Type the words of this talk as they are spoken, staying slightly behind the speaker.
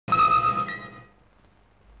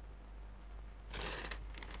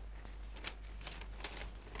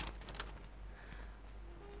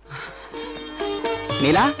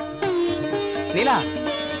నీలా నీలా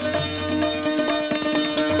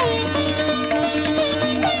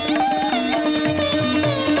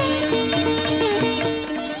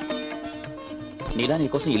నీలా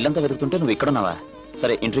నీకోసం ఇల్లంతా వెతుకుతుంటే నువ్వు ఇక్కడున్నావా?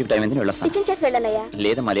 సరే ఇంటర్వ్యూ టైం అయింది, వెళ్ళొస్తాను. టిఫిన్ చేసి వెళ్ళనయ్యా.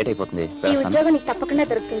 లేదమ్మా, లేట్ అయిపోతుంది. ఈ ఉద్యోగం నీకు తప్పకుండా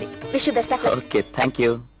దొరుకుతుంది. Wish you best of luck. Okay,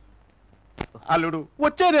 thank you. అల్లుడు,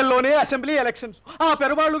 వచ్చే నెలలోనే అసెంబ్లీ ఎలక్షన్స్. ఆ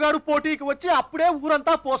పెరువాళ్ళు గారు పోటీకి వచ్చి అప్పుడే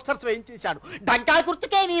ఊరంతా పోస్టర్స్ వేయించేశాడు. డంకాయ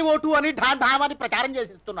గుర్తుకే నీ ఓటు అని ఢామని ప్రచారం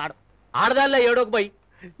చేసేస్తున్నాడు. ఆడదాల్లో ఏడోకు పోయి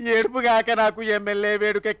ఏడుపుగాక నాకు ఎమ్మెల్యే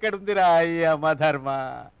వేడుక ఎక్కడుందిరా అమ్మ ధర్మ.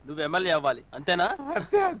 నువ్వు ఎమ్మెల్యే అవ్వాలి, అంతేనా?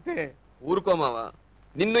 అంతే అంతే. ఊరుకోమావా,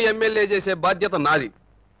 నిన్ను ఎమ్మెల్యే చేసే బాధ్యత నాది,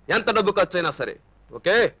 ఎంత డబ్బు ఖర్చు అయినా సరే.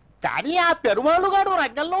 ఓకే, కానీ ఆ పెరువాళ్ళు గారు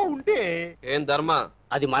రంగంలో ఉంటే ఏం ధర్మ?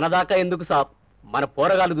 అది మన దాకా ఎందుకు సాబ్, మన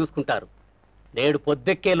పోరగాళ్ళు చూసుకుంటారు. నేడు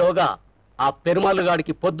పొద్దెక్కేలోగా ఆ పెరుమాళ్ళు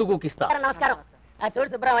గాడికి పొద్దు కూకిస్తా. నమస్కారం. చూడు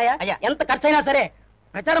సుబ్బరామయ్య, ఎంత ఖర్చైనా సరే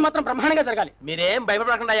ప్రచారం మాత్రం బ్రహ్మాండంగా జరగాలి. మీరేం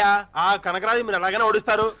భయపడకండి అయ్యా, ఆ కనకరాజు మీరు ఎలాగైనా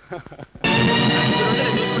ఓడిస్తారు.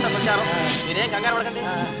 చూసుకుంటా ప్రచారం, మీరేం కంగారు పడకండి.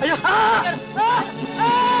 అయ్యో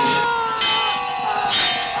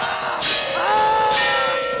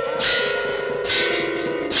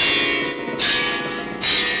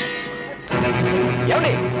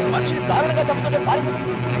ఏమండి, మనిషిని దారుణంగా చంపుతుంటే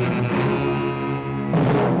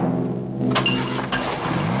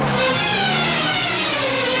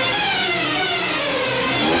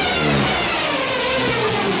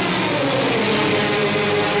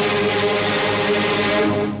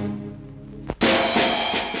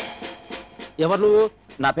ఎవరు నువ్వు?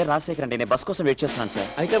 నా పేరు రాజశేఖర్ అండి. నేను బస్ కోసం వెయిట్ చేస్తున్నాను సార్.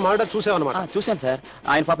 అయితే మర్డర్ చూసావన్నమాట? చూశాను సార్.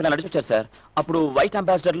 ఆయన పాప నడిచి వచ్చారు సార్. అప్పుడు వైట్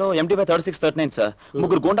అంబాసిడర్ లో MD 3639 సార్.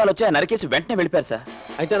 ముగ్గురు గూండాలు వచ్చి నరికేసి వెంటనే వెళ్ళిపోయారు సార్.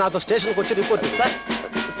 అయితే నాతో స్టేషన్కి వచ్చి రిపోర్ట్ సార్.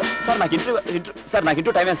 సార్ నాకు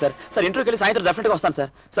ఇంటర్వ్యూ టైం అయింది సార్. సార్ ఇంటర్వ్యూకి వెళ్ళి సాయంత్రం డెఫినెట్గా వస్తాను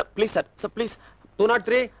sir. Sir please sir please.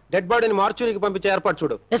 203 dead బాడీని మార్చురీకి పంపించే ఏర్పాటు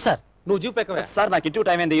చూడు. సార్ నువ్వు జీప్ ఎక్కవే. సార్ నాకు ఇంటర్వ్యూ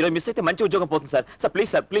టైం అయింది. ఈరోజు మిస్ అయితే మంచి ఉద్యోగం పోతుంది sir. Sir please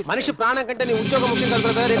sir please. మనిషి ప్రాణం కంటే నీ ఉద్యోగం ముఖ్యం కదా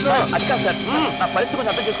బ్రదర్. అది కాదు సార్, నా పరిస్థితి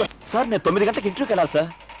కొంచెం అర్థం చేసుకోండి సార్. నేను 9 గంటలకు ఇంటర్వ్యూకి వెళ్ళాలి సార్.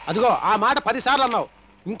 అదిగో ఆ మాట 10 సార్లు అన్నావు.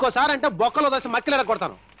 ఇంకోసారి అంటే బొక్కలో దోశ మక్కిలేర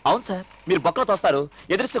కొడతాను. అవును సార్, మీరు బొక్కలో తోస్తారు,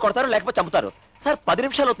 ఎదురిస్తే కొడతారు, లేకపోతే చంపుతారు సార్. 10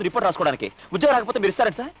 నిమిషాలు అవుతుంది రిపోర్ట్ రాసుకోవడానికి. ఉద్యోగం రాకపోతే మీరు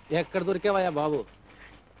ఇస్తారండి సార్? ఎక్కడ దొరికేవయ్యా బాబు?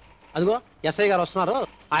 అదిగో ఎస్ఐ గారు వస్తున్నారు,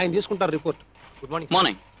 ఆయన తీసుకుంటారు report. Good morning.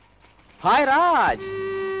 Morning. Hi Raj,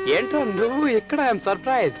 ఏంట్రా నువ్వు ఇక్కడ? I'm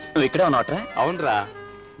surprise. నువ్వు ఇక్కడే ఉన్నావుట్రా? అవునరా.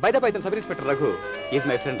 By the by, sub inspector Raghu is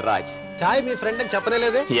my friend Raj. Chai me friend అని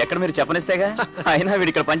చెప్పనేలేదే. ఎక్కడ మీరు చెప్పనిస్తేగా. అయినా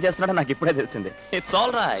వీడు ఇక్కడ పని చేస్తున్నాడో నాకు ఇప్పుడే తెలిసింది. It's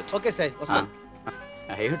all right. Okay sir, వస్తాను.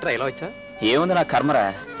 ఏమిట్రా ఇలా వచ్చా? ఏముంది నా కర్మరా,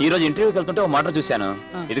 ఈ రోజు ఇంటర్వ్యూకి వెళ్తుంటే ఓ మర్డర్ చూశాను.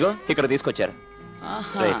 ఇదిగో ఇక్కడ తీసుకొచ్చారు.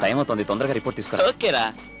 టైం అవుతుంది, తొందరగా రిపోర్ట్ తీసుకురా. ఓకేరా.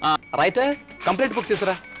 రైటర్, కంప్లైంట్ బుక్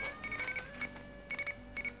తీసుకురా.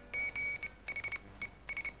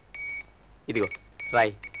 ఇదిగో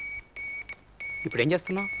రాయ్. ఇప్పుడు ఏం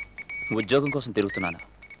చేస్తున్నావు? ఉద్యోగం కోసం తిరుగుతున్నాను,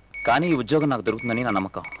 కానీ ఈ ఉద్యోగం నాకు దొరుకుతుందని నా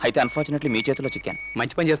నమ్మకం. అయితే అన్ఫార్చునేట్లీ మీ చేతిలో చిక్కాను.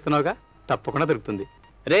 మంచి పని చేస్తున్నావుగా, తప్పకుండా దొరుకుతుంది.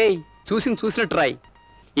 రేయ్, చూసినట్టు రాయ్.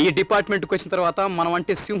 ఈ డిపార్ట్మెంట్కి వచ్చిన తర్వాత మనం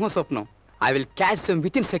అంటే సింహ స్వప్నం. I will catch them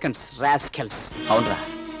with in seconds rascals. అవునరా,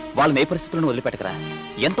 వాళ్ళని ఏ పరిస్థితులను వదిలిపెట్టకరా.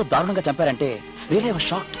 ఎంతో దారుణంగా చంపారంటే రియల్లీ ఐ వాస్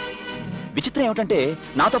షాక్డ్. విచిత్రం ఏమిటంటే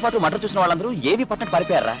నాతో పాటు మర్డర్ చూసిన వాళ్ళందరూ ఏవి పట్టణం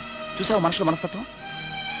పారిపోయారా. చూసావు మనుషుల మనస్తత్వం?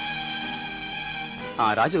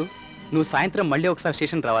 రాజు, నువ్వు సాయంత్రం మళ్ళీ ఒకసారి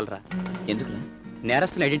స్టేషన్ రావాలరా. ఎందుకు?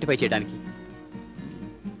 నేరస్తుని ఐడెంటిఫై చేయడానికి.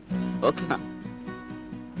 ఓకే,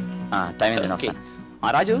 టైం ఏదైనా వస్తాను.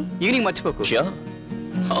 రాజు, ఈవినింగ్ మర్చిపోకు. Sure,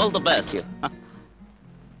 all the best.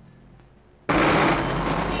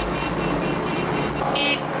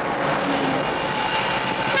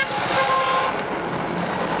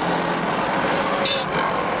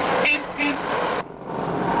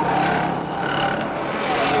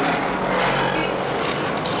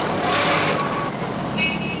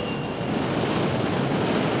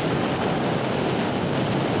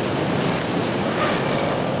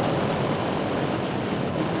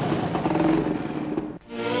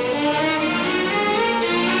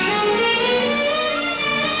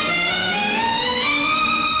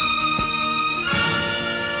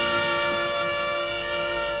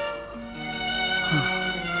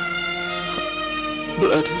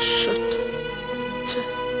 Bloody shit.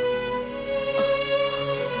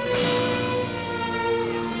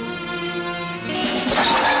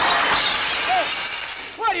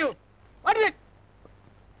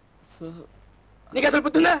 నీకు అసలు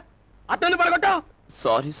పుట్టిందా? అట్టని పడగొట్టావు?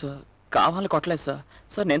 సారీ సార్, కావాలని కొట్టలేదు సార్.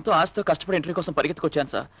 సార్ నేను ఎంతో ఆశతో కష్టపడి ఇంటర్వ్యూ కోసం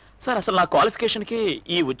పరిగెత్తుకొచ్చాను సార్. సార్ అసలు నా క్వాలిఫికేషన్కి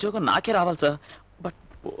ఈ ఉద్యోగం నాకే రావాలి సార్. బట్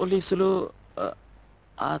పోలీసులు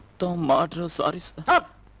అర్థం మాటరు. Sorry sir.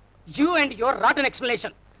 You and your rotten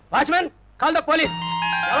explanation. Watchman, call the police.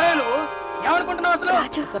 ఎవరైనా నువ్వు ఏమనుకుంటున్నావు? అసలు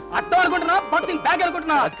అర్థం అనుకుంటున్నావు? బాక్సింగ్ బ్యాగ్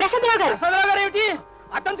అనుకుంటున్నావు? ప్రసాదరావు గారు. ప్రసాదరావు గారు ఏమిటి?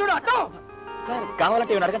 అర్థం చూడు అర్థం. సార్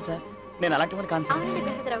కావాలంటే ఇవి అడగండి సార్, నేను అలాంటి వాడిని కాను సార్. అవునండి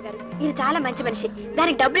ప్రసాదరావు గారు, ఈయన చాలా మంచి మనిషి.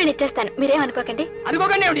 దానికి డబ్బులు నేను ఇచ్చేస్తాను, మీరేమనుకోకండి.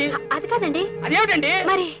 అనుకోకండి ఏమిటి? అది కాదండి. అదేమిటండి?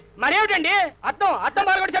 మరేమిటండి? అర్థం అర్థం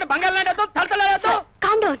బారగొట్టాడు, బంగాళ లాంటి అర్థం, తలతల అర్థం.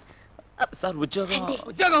 Calm down. సార్ ఉద్యోగం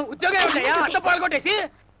ఉద్యోగం ఏమిటయ్యా? అర్థం పాల్గొట్టేసి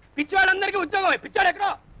పిచ్చి వాళ్ళందరికీ ఉద్యోగం, పిచ్చాడు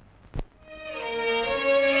ఎక్కడో.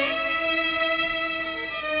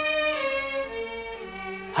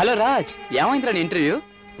 హలో రాజ్, ఏమైందిరా నీ ఇంటర్వ్యూ?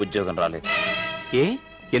 ఉద్యోగం రాలేదు. ఏ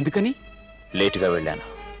ఎందుకని? లేటుగా వెళ్ళాను.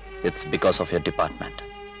 It's because of your department.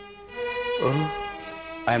 Oh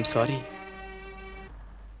I'm sorry.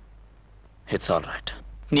 It's all right.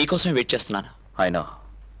 నీకోసం వెయిట్ చేస్తున్నాను. అయినా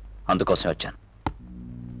అందుకోసం వచ్చాను.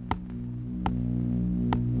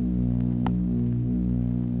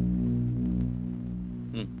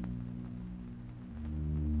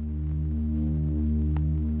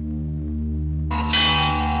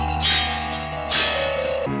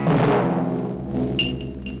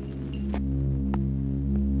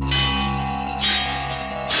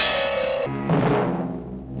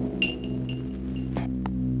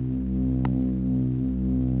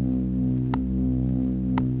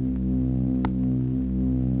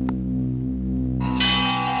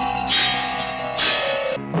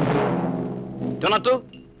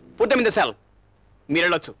 Put them in the cell. మీరు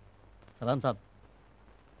వెళ్ళొచ్చు. సలాం సాబ్.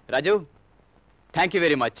 రాజు, థ్యాంక్ యూ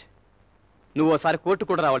వెరీ మచ్. నువ్వు ఓసారి కోర్టు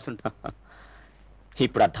కూడా రావాల్సి ఉంటుంది.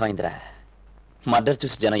 ఇప్పుడు అర్థమైందిరా మర్డర్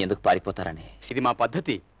చూసి జనం ఎందుకు పారిపోతారని. ఇది మా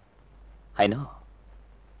పద్ధతి. అయినో,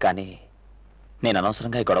 కానీ నేను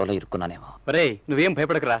అనవసరంగా ఈ గొడవలో ఇరుక్కున్నానేమో. ఒరే నువ్వేం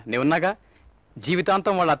భయపడకురా, నేనున్నాగా.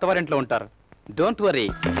 జీవితాంతం వాళ్ళ అత్తవారింట్లో ఉంటారు. Don't worry.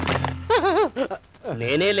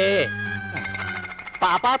 నేనేలే.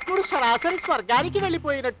 పాపాత్ముడు సరాసరి స్వర్గానికి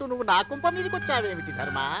వెళ్ళిపోయినట్టు నువ్వు నా కుంప మీదకి వచ్చావేమిటి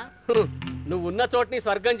ధర్మ? నువ్వు ఉన్న చోటుని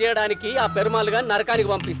స్వర్గం చేయడానికి ఆ పెరుమాలుగా నరకానికి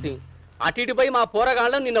పంపిస్తే అటుపై మా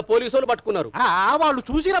పోరగాళ్ళని నిన్న పోలీసులు పట్టుకున్నారు. వాళ్ళు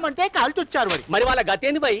చూసిరమంటే కాల్చొచ్చారు. మరి వాళ్ళ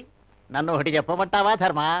గతేంది బై? నన్ను ఒకటి చెప్పమంటావా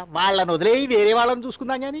ధర్మ? వాళ్ళని వదిలేయి వేరే వాళ్ళని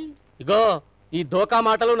చూసుకుందాం గాని. ఇగో ఈ దోకా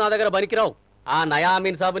మాటలు నా దగ్గర బనికిరావు. ఆ నయా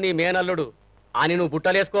అమీన్ సాబు నీ మేనల్లుడు అని నువ్వు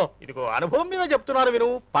బుట్టలేసుకో. ఇదిగో అనుభవం మీద చెప్తున్నారు విను.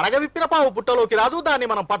 పడగ విప్పిన పావు బుట్టలోకి రాదు. దాన్ని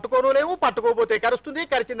మనం పట్టుకోలేము. పట్టుకోపోతే కరుస్తుంది.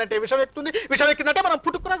 కరిచిందంటే విషం ఎక్కుతుంది. విషం ఎక్కిందంటే మనం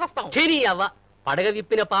పుట్టుకునే వస్తాం. చీనీ అవ్వ, పడగ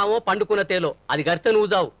విప్పిన పావో పండుకున్న తేలో అది గరిస్తే నువ్వు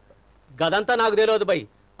జావు. గదంతా నాకు తెలియదు బై.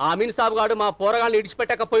 ఆ అమీన్ సాబు గాడు మా పోరగాళ్ళని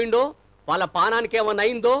ఇడిచిపెట్టకపోయిండో, వాళ్ళ పానానికి ఏమన్నా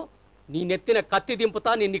అయిందో, నీ నెత్తిన కత్తి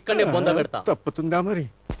దింపుతా, నేను ఇక్కడనే బొంద పెడతా. తప్పుతుందా మరి?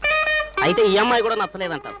 అయితే ఈ అమ్మాయి కూడా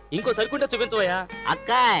నచ్చలేదంట. ఇంకో సరుకుంటే చూపించవయ్యా.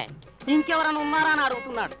 అక్కాయ్ ఇంకెవరన్నా ఉన్నారా అని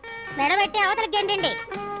అడుగుతున్నాడు. మెడబెట్టి అవతల గెండండి.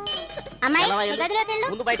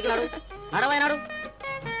 ముందు బయటికి నాడు, నడవైనాడు.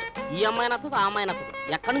 ఈ అమ్మాయి నచ్చదు, ఆ అమ్మాయి నచ్చదు.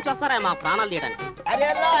 ఎక్కడి నుంచి వస్తారా మా ప్రాణాలు తీయడానికి?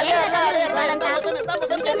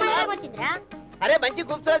 అరే మంచి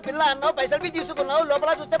కూర్చోవాలి పిల్ల అన్నావు, పైసలు బి తీసుకున్నావు.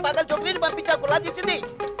 లోపల చూస్తే పగల చొక్కీని పంపించా కులా తీసింది.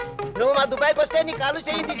 నువ్వు మా దుబాయ్కి వస్తే నీ కాలు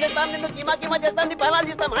చేయి తీసేస్తాను, నిన్ను కీమా కీమా చేస్తాను, నీ పనాలు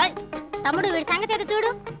చేస్తాం. హాయ్ తమ్ముడు, వీడి సంగతి అయితే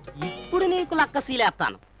చూడు. ఇప్పుడు నీకు లక్క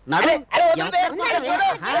సీలేస్తాను.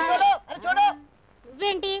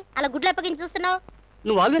 నువ్వేంటి అలా గుడ్లు అప్పగించి చూస్తున్నావు?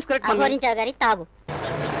 నువ్వు ఆల్వేస్ కరెక్ట్ అఘోరించావు గారి తాగు.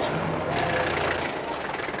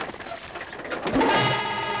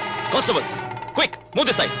 Constables quick move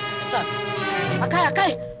this side. Sir అక్కాయ్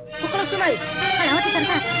అక్కాయ్ కుక్కలు వస్తున్నాయి.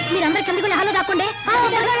 సార్ మీరందరూ కిందకి వెళ్ళి హాల్లో దాక్కోండి.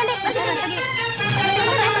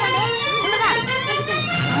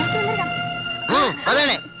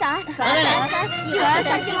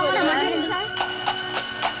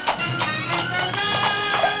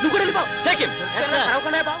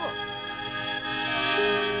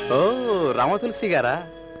 ఓ రామ తులసి గారా,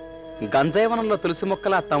 గంజాయి వనంలో తులసి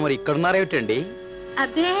మొక్కల తమరు ఇక్కడున్నారేమిటండి?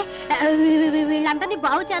 అబ్బే, వీళ్ళందరినీ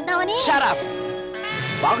బాగు చేద్దామని.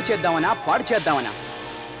 బాగు చేద్దామనా పాడు చేద్దామనా?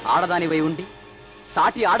 ఆడదాని వై ఉండి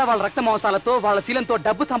సాటి ఆడవాళ్ళ రక్త మాంసాలతో వాళ్ళ శీలంతో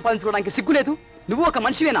డబ్బు సంపాదించుకోవడానికి సిగ్గులేదు? నువ్వు ఒక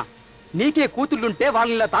మనిషివేనా? నీకే కూతుళ్ళుంటే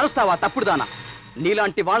వాళ్ళని ఇలా తారుస్తావా? తప్పుడుదానా?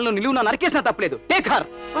 నీలాంటి వాళ్ళను నిలువున నరికేసినా తప్పలేదు. Take her.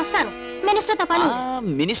 వస్తాను. మినిస్టర్తో పని.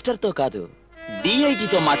 మినిస్టర్తో కాదు,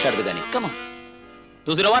 డిఐజీతో మాట్లాడదు గాని. Come on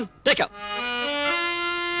 201 take out.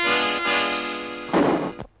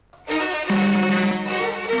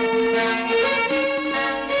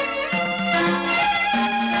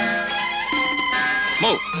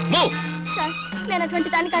 నేను అటువంటి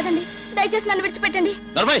దాన్ని కాదండి, దయచేసి నన్ను విడిచిపెట్టండి.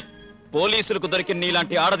 నర్మయ్, పోలీసులకు దొరికిన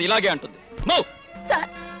నీలాంటి ఆడది ఇలాగే అంటుంది. సార్,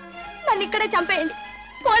 నన్ను ఇక్కడే చంపేయండి.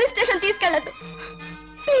 Police station తీసుకెళ్ళద్దు.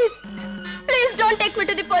 Please please don't take me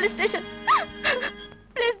to the police station.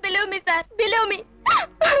 Please believe me sir, believe me.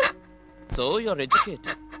 So you are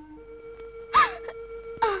educated?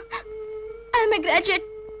 I am a graduate.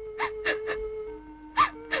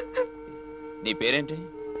 నీ పేరేంటి?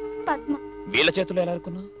 పద్మ. వీళ్ళ చేతుల్లో ఎలా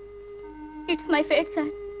అనుకున్నావు? It's my fate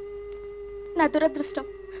sir. నా దురదృష్టం.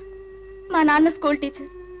 మా నాన్న స్కూల్ టీచర్,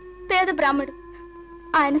 పేద బ్రాహ్మడు.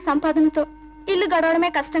 ఆయన సంపాదనతో ఇల్లు గడవడమే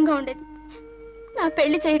కష్టంగా ఉండేది. నా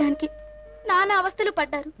పెళ్లి చేయడానికి నానా అవస్థలు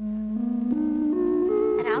పడ్డారు.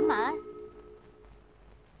 రామా,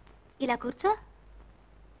 ఇలా కూర్చో.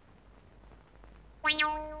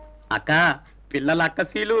 అక్క, పిల్లల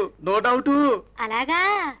అక్కసీలు నో డౌట్. అలాగా?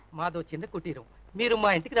 మాదో చిన్న కుటీరం, మీరు మా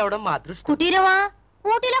ఇంటికి రావడం మా అదృష్టం. కుటీరమా?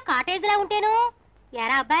 ఊటీలో కాటేజ్ లా ఉంటేను.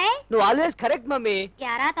 యారా అబ్బాయి? నువ్వు ఆల్వేస్ కరెక్ట్ మమ్మీ.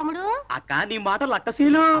 యారా తమ్ముడు? అక్క, నీ మాటలు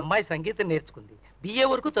అక్కసీలు. అమ్మాయి సంగీతం నేర్చుకుంది, బిఏ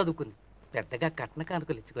వరకు చదువుకుంది. పెద్దగా కట్న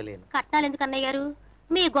కానుకలు ఇచ్చుకోలేను. కట్నాలు ఎందుకు అన్నయ్య గారు?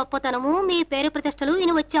 మీ గొప్పతనము, మీ పేరు ప్రతిష్టలు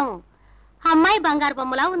ఇని వచ్చాము. అమ్మాయి బంగారు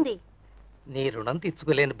బొమ్మలా ఉంది. నీ రుణం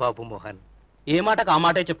తీర్చుకోలేను బాబు మోహన్. ఏ మాటకు ఆ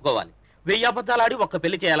మాటే చెప్పుకోవాలి. 1000 అబద్ధాలాడి ఒక్క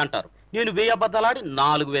పెళ్లి చేయాలంటారు. నేను 1000 అబద్ధాలాడి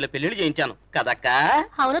 4000 పెళ్లిళ్ళు చేయించాను కదక్కా.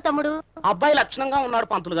 అవును తమ్ముడు. అబ్బాయి లక్షణంగా ఉన్నాడు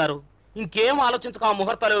పంతులు గారు. ఇంకేం ఆలోచించక ఆ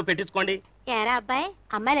ముహూర్తాలు పెట్టించుకోండి. ఏరా అబ్బాయి,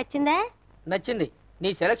 అమ్మాయి నచ్చిందా? నచ్చింది. నీ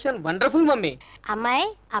సెలక్షన్ వండర్ఫుల్ మమ్మీ. అమ్మాయి,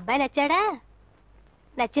 అబ్బాయి నచ్చాడా?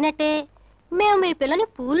 నచ్చినట్టే మేము మీ పిల్లని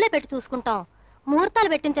పూల్లో పెట్టి చూసుకుంటాం. ముహూర్తాలు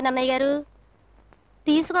పెట్టించండి అన్నయ్య గారు.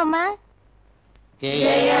 తీసుకోమ్మా.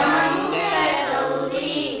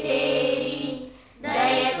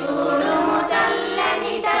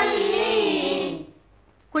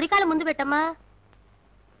 కుడికాలు ముందు పెట్టమ్మా.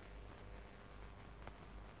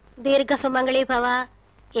 దీర్ఘ సుమంగళి భవ.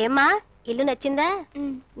 ఏమ్మా, ఇల్లు నచ్చిందా?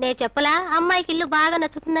 నే చెప్పలా అమ్మాయికి ఇల్లు బాగా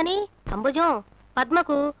నచ్చుతుందని? అంబుజం,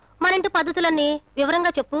 పద్మకు మన ఇంటి పద్ధతులన్నీ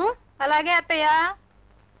వివరంగా చెప్పు. అలాగే అత్తయ్య.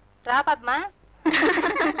 రా పద్మ.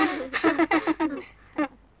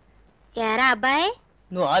 యారా అబ్బాయి?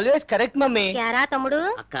 నువ్వు ఆల్వేస్ కరెక్ట్ మమ్మీ. యారా తమ్ముడు?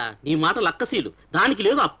 అక్క, నీ మాటలు అక్కసీలు, దానికి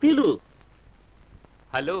లేదు అప్పీలు.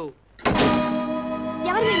 హలో,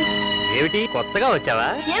 ఎవరు మీరు? ఏమిటి కొత్తగా వచ్చావా?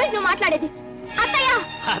 ఏమిటి నువ్వు మాట్లాడేది? అత్తయ్య!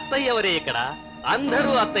 అత్తయ్య ఎవరే ఇక్కడ?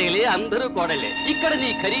 అందరూ అత్తయ్యలే, అందరూ కోడలే. ఇక్కడ నీ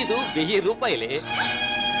ఖరీదు 1000 రూపాయలే.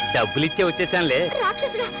 డబ్బులిచ్చే వచ్చేసానులే.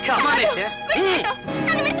 రాక్షసుడు! కమానేచ్చే. విడిచిపెట్టు!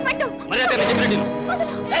 నన్ను విడిచిపెట్టు! మరి అదే నిజం.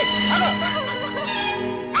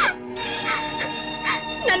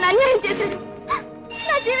 నన్ను అన్యాయం చేశారు.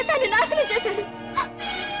 నా జీవితాన్ని నాశనం చేశారు.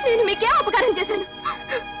 నేను మీకేం అపకారం చేశాను?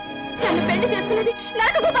 నన్ను పెళ్లి చేసుకున్నది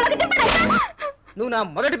నాకు గొప్పలకు తిప్పడైనా? నువ్వు నా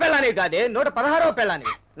మొదటి పెళ్ళానివి కాదే, 116వ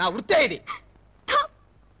పెళ్ళానివి. నా వృత్తే ఇది.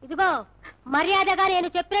 ఇదిగో, మర్యాదగా నేను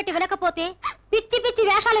చెప్పినట్టు వినకపోతే, పిచ్చి పిచ్చి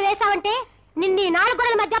వేషాలు వేశావంటే నిన్ను 4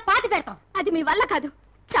 గోడల మధ్య పాతి పెడతాం. అది మీ వల్ల కాదు.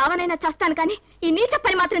 చావనైనా చేస్తాను కానీ ఈ నీచ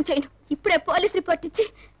పని మాత్రం చేయను. ఇప్పుడే పోలీస్ రిపోర్ట్ ఇచ్చి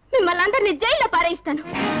మిమ్మల్ని అందరినీ జైల్లో పారేయిస్తాను.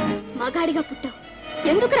 మగాడిగా పుట్టావు,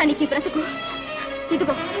 ఎందుకురా నీకు ఈ బ్రతుకు?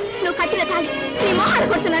 ఇదిగో, నువ్వు కట్టిన తాళి నీ మొహాలు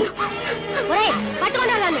కొడుతున్నాను.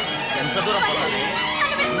 పట్టుకున్నాను నన్ను. ఎంత దూరం పోతానే?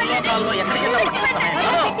 లోకాల్లో ఎక్కడికి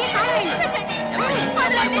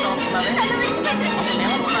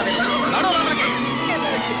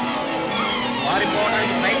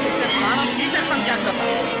వారిపోవడానికి ప్రయత్నిస్తే ప్రాణం తీసేస్తాం. జాగ్రత్త.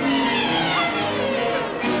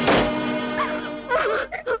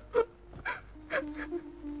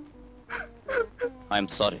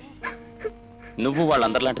 I'm sorry. నువ్వు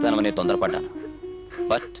వాళ్ళందరిలాంటి తనమని తొందరపడ్డాను.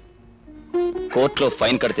 బట్ కోర్టులో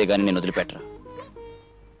ఫైన్ కడితే గానీ నేను వదిలిపెట్టరా.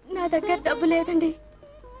 నా దగ్గర డబ్బు లేదండి.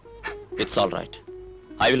 It's all right.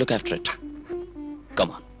 I will look after it.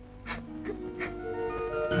 Come on.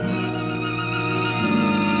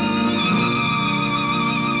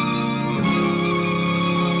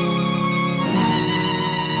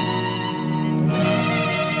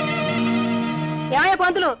 ఏమయ్య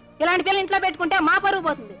పంతులు, ఇలాంటి పిల్లలు ఇంట్లో పెట్టుకుంటే మా పరువు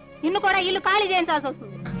పోతుంది. నిన్ను కూడా ఇల్లు ఖాళీ చేయించాల్సి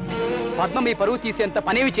వస్తుంది. పద్మ మీ పరువు తీసేంత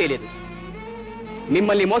పనేవి చేయలేదు.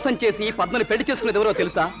 మిమ్మల్ని మోసం చేసి పద్మను పెళ్లి చేసుకునేది ఎవరో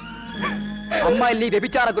తెలుసా? అమ్మాయిల్ని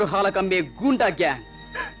వ్యభిచార గృహాలకు అమ్మే గూండా గ్యాంగ్.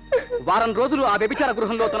 వారం రోజులు ఆ వ్యభిచార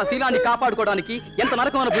గృహంలో తన శీలాన్ని కాపాడుకోవడానికి ఎంత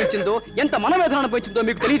నరకం అనుభవించిందో, ఎంత మనోవేదన అనుభవించిందో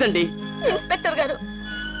మీకు తెలియదండి. ఇన్స్పెక్టర్ గారు,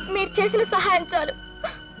 మీరు చేసిన సహాయం చాలు.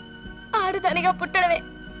 ఆడదానిగా పుట్టడమే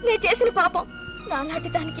నేను చేసిన పాపం.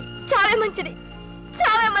 నాలాంటి దానికి చావే మంచిది,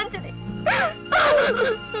 చావే మంచిది.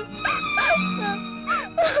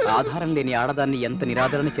 ఆధారం లేని ఆడదాన్ని ఎంత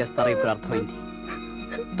నిరాదరణ చేస్తారో ఇప్పుడు అర్థమైంది.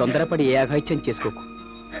 తొందరపడి ఏ అఘాయిత్యం చేసుకోకు.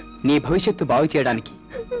 నీ భవిష్యత్తు బాగు చేయడానికి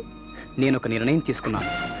నేను ఒక నిర్ణయం తీసుకున్నాను.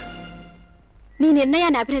 నీ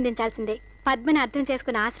నిర్ణయాన్ని అభినందించాల్సిందే. పద్మని అర్థం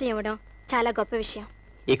చేసుకుని ఆశ్రయం ఇవ్వడం చాలా గొప్ప విషయం.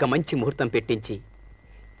 ఇక మంచి ముహూర్తం పెట్టించి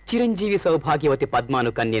చిరంజీవి సౌభాగ్యవతి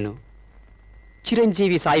పద్మాను కన్యను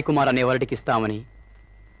చిరంజీవి సాయికుమార్ అనే వరడికి ఇస్తామని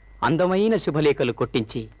అందమైన శుభలేఖలు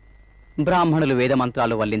కొట్టించి బ్రాహ్మణులు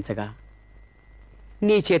వేదమంత్రాలు వల్లించగా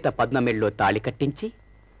నీ చేత పద్మమెళ్ళలో తాళి కట్టించి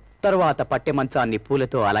తరువాత పట్టె మంచాన్ని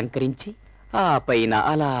పూలతో అలంకరించి ఆ పైన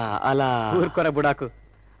అలా అలా. ఊరుకొర బుడాకు,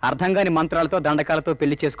 అర్థంగాని మంత్రాలతో దండకాలతో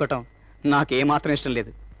పెళ్లి చేసుకోవటం నాకేమాత్రం ఇష్టం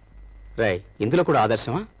లేదు. రై, ఇందులో కూడా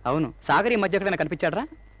ఆదర్శమా? అవును. సాగర్ ఈ మధ్య ఎక్కడైనా కనిపించాడ్రా?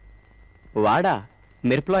 వాడా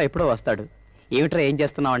మెరుపులో ఎప్పుడో వస్తాడు. ఏమిట్రా ఏం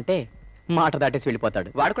చేస్తున్నావంటే మాట దాటేసి వెళ్ళిపోతాడు.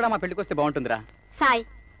 వాడు కూడా మా పెళ్లికి వస్తే బాగుంటుందిరా. Sai,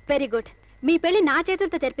 very good. మీ పెళ్లి నా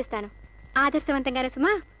చేతులతో జరిపిస్తాను. ఆదర్శవంతంగానే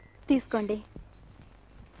సుమా, తీసుకోండి.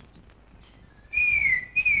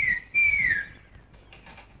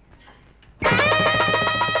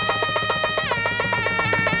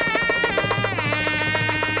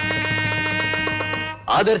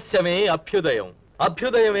 ఆదర్శమే అభ్యుదయం,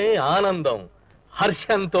 అభ్యుదయమే ఆనందం.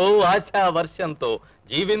 హర్షంతో ఆశా వర్షంతో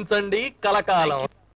జీవించండి కలకాలం.